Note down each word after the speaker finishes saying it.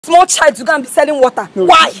small child to go and be selling water. No,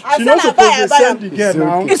 why? She not supposed to send the girl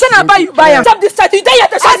now. You said I buy you buy him. Stop this child. You tell you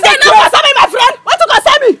to shut down. No, concern me, my friend. What to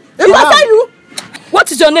concern me? It concern you.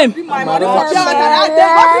 What is your name? My money for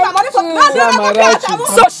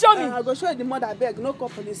So show me. I go show you the mother beg. No call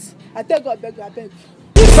police. I tell God beg. I beg.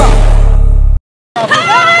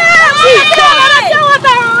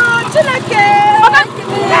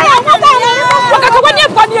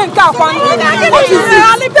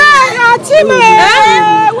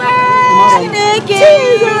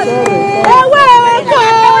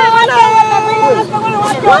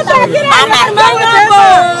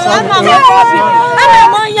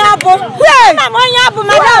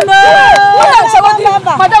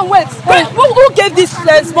 Madam, wait. Who gave this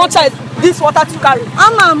small child this water to carry?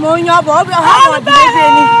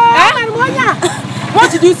 What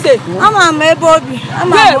did you say?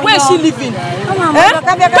 Where is she living? Look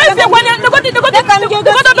at the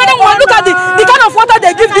kind of water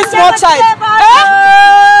they give this small child.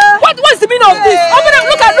 What's the meaning of this?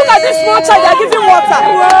 Look at this small child. They are giving water.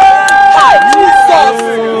 Jesus.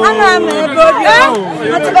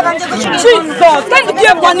 Jesus. Can you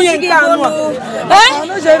give money in town? Look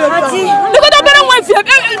at that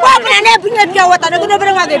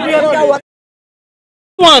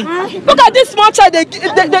one. Look at this small child. They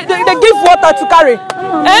give water to carry.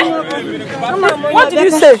 What did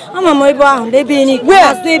you say?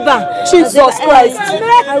 Where? Jesus Christ.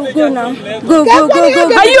 I will go now. Go.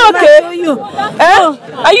 Are you okay?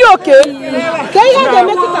 Are you okay?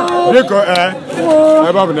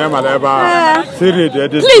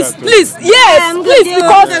 Please, yes, please,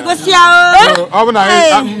 because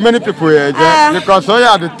many people here, because so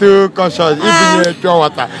are the two conscious, even pure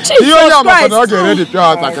water. Jesus Christ.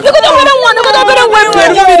 Look at the other one.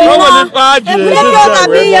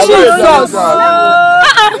 Jesus.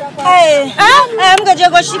 I'm going to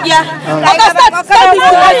go ship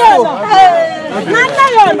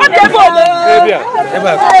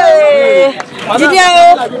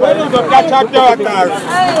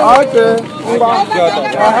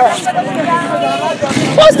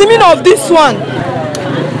What's the meaning of this one?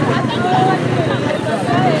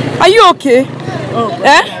 Are you okay?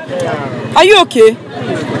 Are you okay?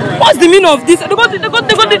 What's the meaning of this? Look at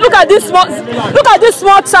this small child. Look at this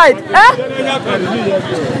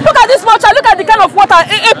small child. Look at the kind of water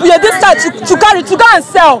this child to carry to go and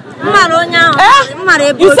sell.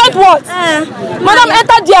 You said what? Madam,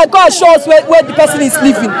 enter there. Go and show us where the person is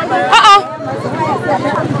living.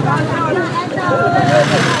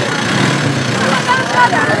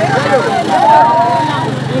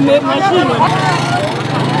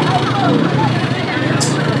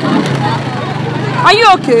 Are you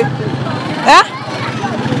okay?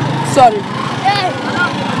 Sorry.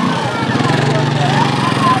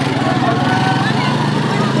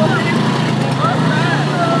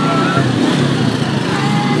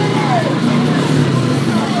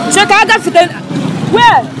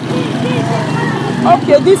 Where?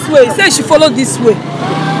 Okay, this way. Say she follow this way.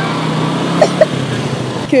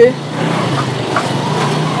 Okay.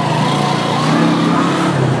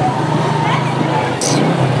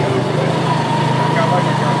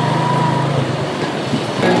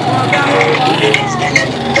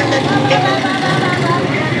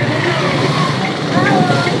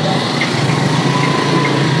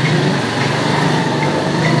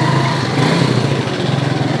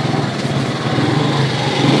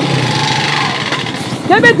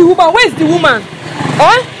 Maybe the woman. Where is the woman?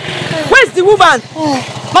 Where is the woman?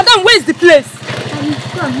 Madam, where is the place?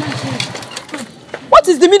 What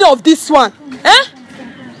is the meaning of this one?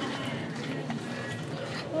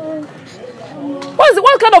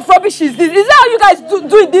 What kind of rubbish is this? Is that how you guys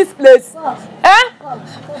do in this place?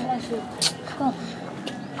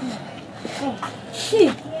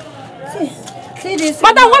 See this.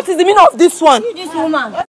 Madam, what is the meaning of this one? See this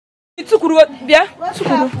woman.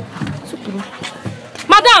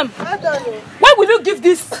 Madam, why will you give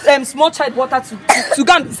this small child water to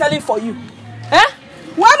go and be selling for you?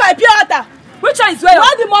 Where my pure water? Which one is where?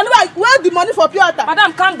 Where the money for pure water?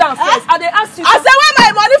 Madam, calm down first. I ask you. I said where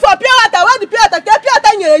my money for pure water? Where the pure water? Get pure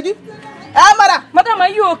water nyegi. Madam, are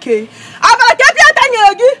you okay? Amara, get pure water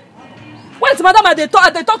nyegi. Wait, madam, they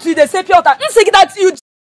talk to you. They say pure water. You say that you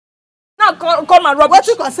now call my rubbish. What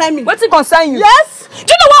you concern me? What you concern you? Yes. Do you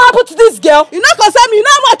know what happened to this girl? You not concern me. You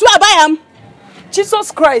know how much I buy him?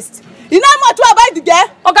 Jesus Christ. You know how much I buy the girl?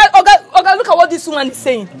 Okay, look at what this woman is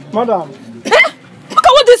saying. Madam. Look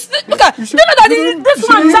at what this. Look at. Do you know that this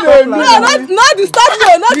woman? No, not disturb me.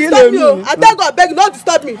 Not disturb me. I tell God, beg, not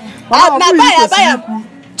disturb me. I buy him.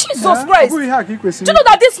 Jesus Christ. Do you know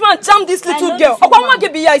that this man jammed this little girl?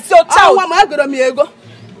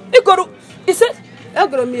 He said,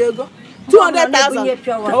 Egoro mi ego. 200,000.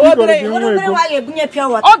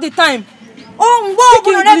 All the time.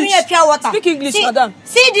 Speak English, madam.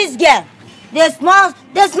 See this girl, the small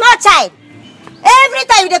child. Every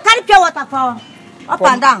time they carry pure water for up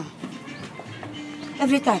and down.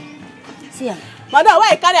 Every time. See her. Madam,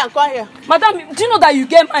 why you carry and come here? Madam, do you know that you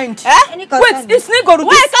get mind? Eh? Wait, it's Nigoru.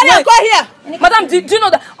 Why you carry and come here? Madam, do you know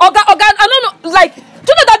that? Oga, I don't know, like, do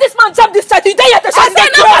you know that this man jumped this child? You dare yet to I say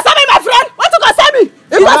no concern me, my friend. What to concern me?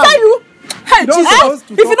 It concern you. Hey, Jesus.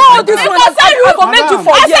 If you know all this one, I go make you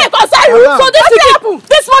for I say here. it concern you. So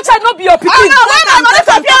this one child not be your pikin. No, my money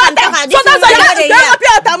for pure water. So that's why you Get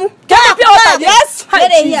pure water. get pure water. Yes.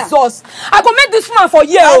 Hey, Jesus. I go make this man for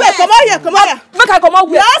here. Wait, come on here, come on here. Make I come out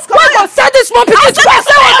here. Yes, come Why on go here. send this small pikin to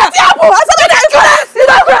person water?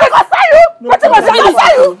 What to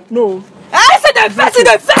concern you? No. I said they vex me.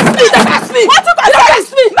 What to concern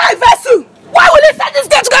me? My vessel. Why will they send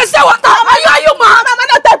this girl to go and sell water? Are you mad? Mama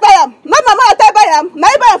not take by him. Not mama not take by him. Now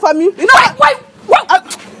you buy him for me. You know Why?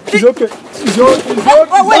 It's okay. It's okay.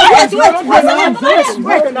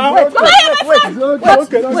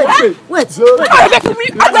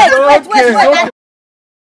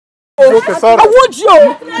 Okay, sorry. I want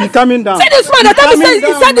you. He's coming down. See this man, the time he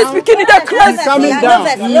said this bikini, they're crazy. He's coming down.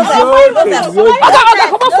 Okay,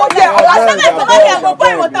 come on for here.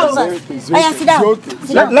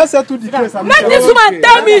 Let's settle the case. Let this man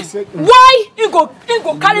tell me why he go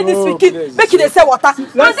carry this bikini, make it say water. And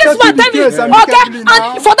this man tell me, okay,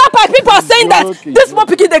 and for that part, people are saying that this small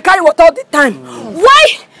bikini they carry water all the time. Why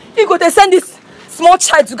he go they send this small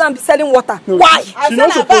child to go and be selling water? Why? She's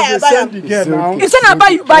not supposed to send the girl now. You said I buy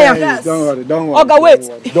you buy him. Yes. Don't worry. Okay, wait.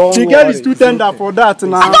 The girl is too tender for that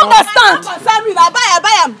now. I don't understand.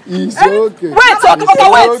 Buy him. It's okay. Wait, okay,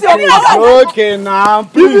 wait. It's okay now.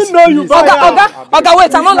 Please. Even though you buy Okay,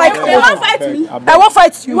 wait. I'm not like You won't fight me. I won't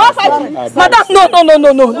fight you. Madam,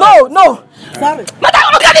 no. Sorry. Madam,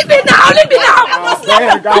 okay, leave me now.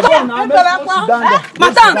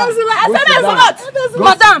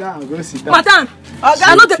 Madam,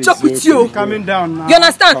 I know the joke with you. Coming down now. You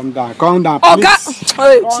understand? Calm down. Okay. Please.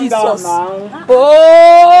 Oh, Jesus.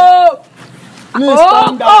 Oh,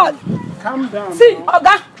 God. Calm down. See,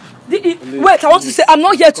 Oga. Wait, I want to say I'm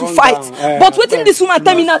not here to fight. But waiting this woman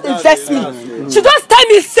tell me now to vex me. She just tell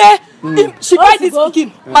me say she buy this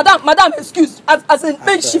skin. Madam, excuse. As a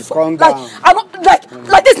maid she like I don't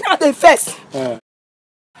like this now they vex.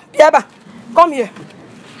 Biaba, come here.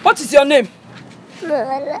 What is your name?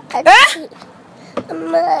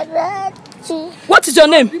 What is your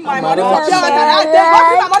name? So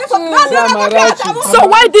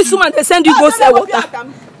why this woman they send you go sell water?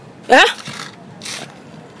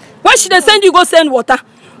 Why should they send you go send water?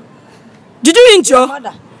 Did you injure?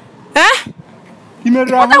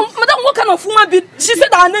 Madam, what kind of woman be? She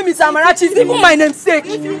said her name is Amarachi. It's even my namesake.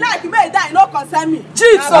 If you like, you may die. No concern me.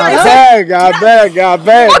 Jesus. I beg. Okay, leave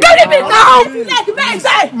it now. If you like, you may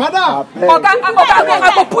die. Madam.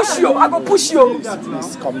 I go push you.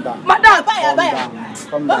 Please calm down. Madam, Buy him.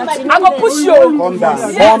 I go push you. Calm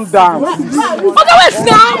down. Okay, wait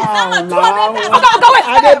now. Okay, wait. I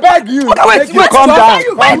beg you. Okay, wait. Calm down.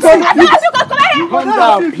 Calm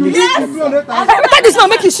down, please. Let this man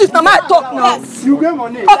make his shit. Now I talk now. You get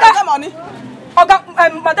money. Okay,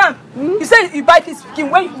 madam. You say you buy this skin.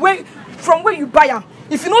 From where you buy them?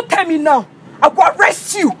 If you don't tell me now, I will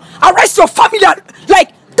arrest you. Arrest your family.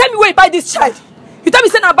 Like, tell me where you buy this child. You tell me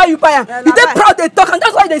say I buy you buy them. You dey proud they talk, and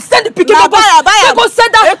that's why they send the pikin. They go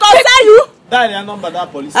send that. They concern you. That is number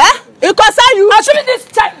that police. It concern you. I show me this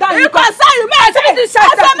child die. It concern you. I show me this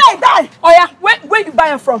child die. Oh yeah, where you buy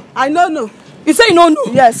him from? I don't know. You say you don't know?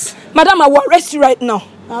 Yes. Madam, I will arrest you right now.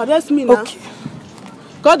 Arrest me now. Okay.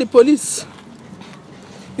 Call the police.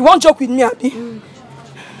 You won't joke with me, Abi?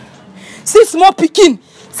 See small pikin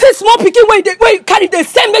where you carry the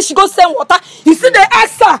same way she go send water. You see they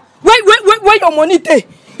ask her where your money dey.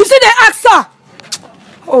 You see they ask her.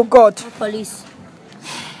 Oh God. Police.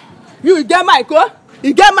 You get mine, go.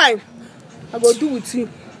 You get mine. I go do with you.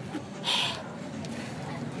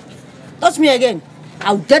 Touch me again.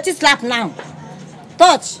 I'll dirty slap now.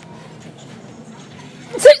 Touch.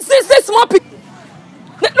 See small pikin.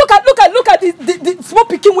 Look at the small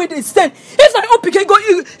pikin where they send. If my own pikin go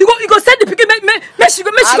send the pikin make she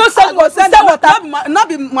go send water. Not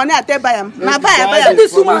be money I take by him. Now buy him.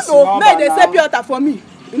 This woman so May they say pure water for me.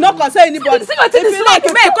 You no concern anybody. See what this like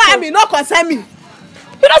may call me, no concern me. You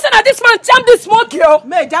don't say that this man jam this small girl.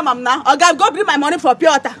 May jam am now. Oga, go bring my money for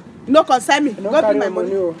pure water. No concern me. Go bring my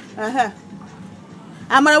money.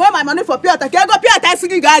 I'm gonna wear my money for pure water. Can I go pure water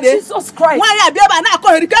singing garden? Jesus Christ. Why are you now?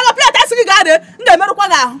 Can I go pure water singing garden?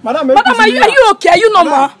 Madam, are you okay? Are you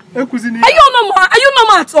normal? Are you normal? Are you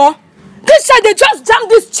normal at all? This child, they just jammed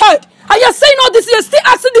this child. And you're saying all this, you're still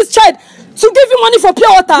asking this child to give you money for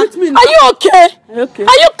pure water. Are you okay? Okay.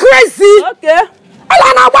 Are you crazy? Okay.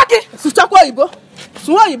 Alana Waki. Suchakwa Ibo.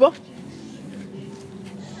 Suwa Ibo.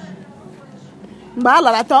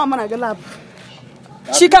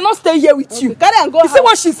 She cannot stay here with you. Carry and go. You see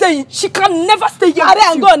what she's saying? She can never stay here with you.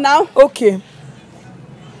 Carry and go now. Okay.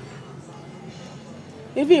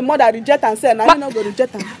 If your mother reject and say, now you not go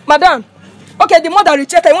reject her. Madam. Okay, the mother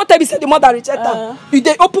reject her. You want to tell me say the mother reject her? You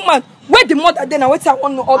the open man. Where the mother then? What I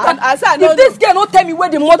want to know. If this girl don't tell me where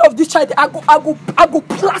the mother of this child, I go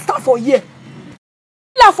plaster for a year.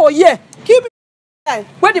 For a year. Keep it.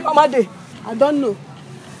 Where the mama dey? I don't know.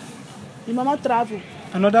 The mama travel.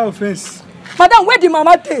 Another offense. Madam, where the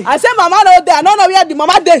mama dey? I say mama no there. I don't know where the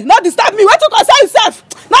mama dey. Not disturb me. Where to concern yourself?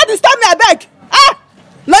 Not disturb me, I beg. Ah!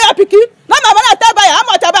 No, you're picking. No, my mother tell buy how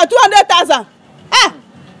much? About 200,000. Ah!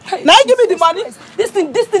 Now you give me the money. This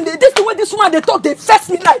thing where this woman they talk, they vex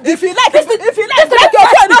me like this. If you like, break your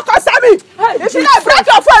phone, don't concern me. If you like, break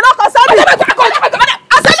your phone, don't concern me.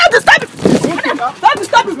 I said not disturb me. Don't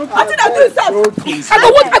disturb me. I think I do yourself. I go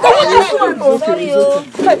want this woman.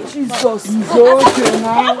 Jesus. It's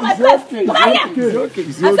okay. I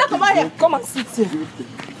said come on here. Come and sit here.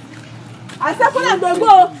 I said come on go.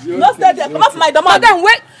 No stay there. Come off my door. Madam,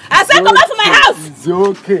 wait. I said come out from my house. It's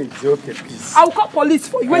okay, please. I will call police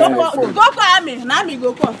for you. Go call me. Now me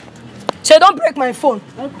go call. She don't break my phone.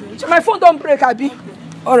 Okay. My phone don't break, Abi. Okay.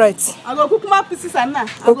 All right. I go cook my pieces and now.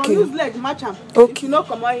 I go use leg match am. Okay. If you no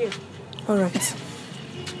come out here. All right.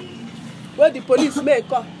 Where the police may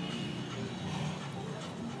come.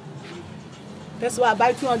 That's why I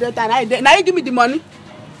buy 200 and now you give me the money.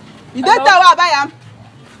 You don't tell where I buy am.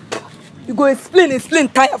 You go explain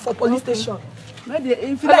tire for police station. Maybe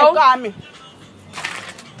if you like call me.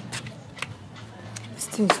 This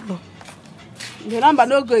thing's low. The number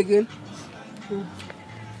no go again.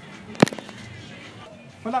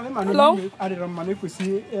 Hello? Sir,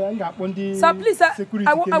 please, I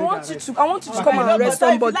want you to come and arrest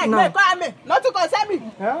somebody now. Not to concern me.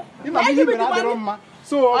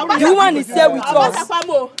 So the woman is here with us.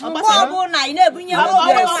 Madam,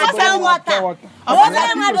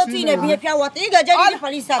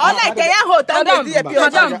 police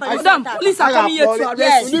are coming here to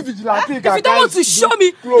arrest you. If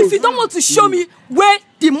you don't want to show me where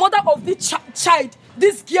the mother of this child,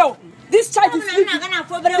 this girl, this child is living. If you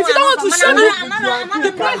don't want to show me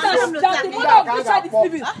the place that the mother of this child is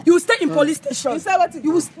living, you will stay in police station.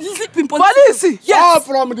 You will sleep in police. Yes. All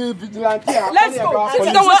from the vigilante. Let's go. If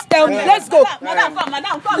you don't want to tell me, let's go. Madam, come.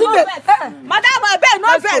 Madam, I beg,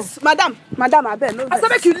 no vex. Madam, I beg, no vex. I said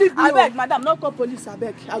make you leave me. I beg, madam, no call police, I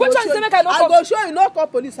beg. Which one say make I no call? I go show you, no call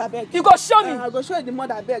police, I beg. You go show me. I go show you the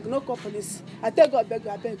mother, I beg, no call police. I tell God, I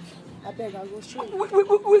beg, I go show you.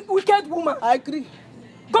 Wicked woman. I agree.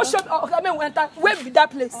 Go show me. Where be that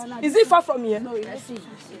place? Is it far from here? No, let's see.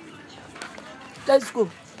 Let's go.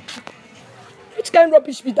 Which kind of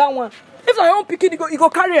rubbish be that one? If I don't pick it, you go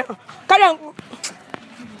carry on. Carry on.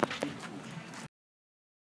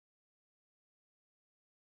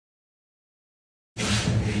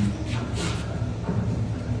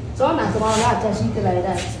 So not tomorrow, not just eat it like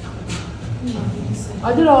that.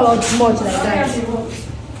 I do not want too much like that.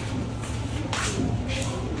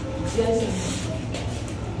 Yes.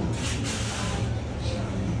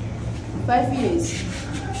 5 years.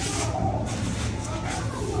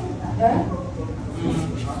 Yeah?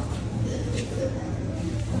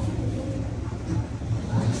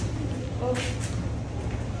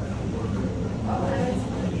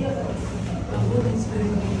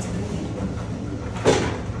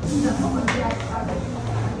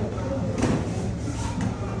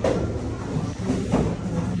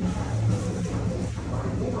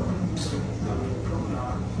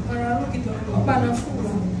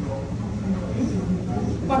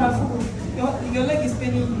 Your leg is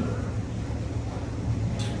paining you.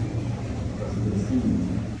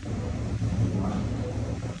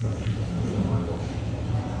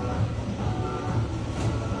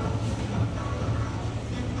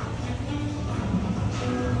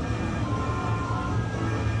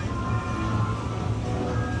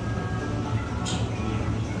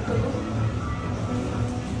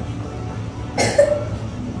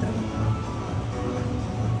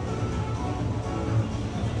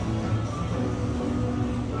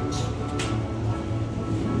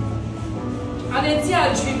 And a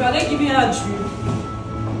tear drip, are they giving her a drip?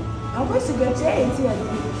 I'm going to get a tear drip.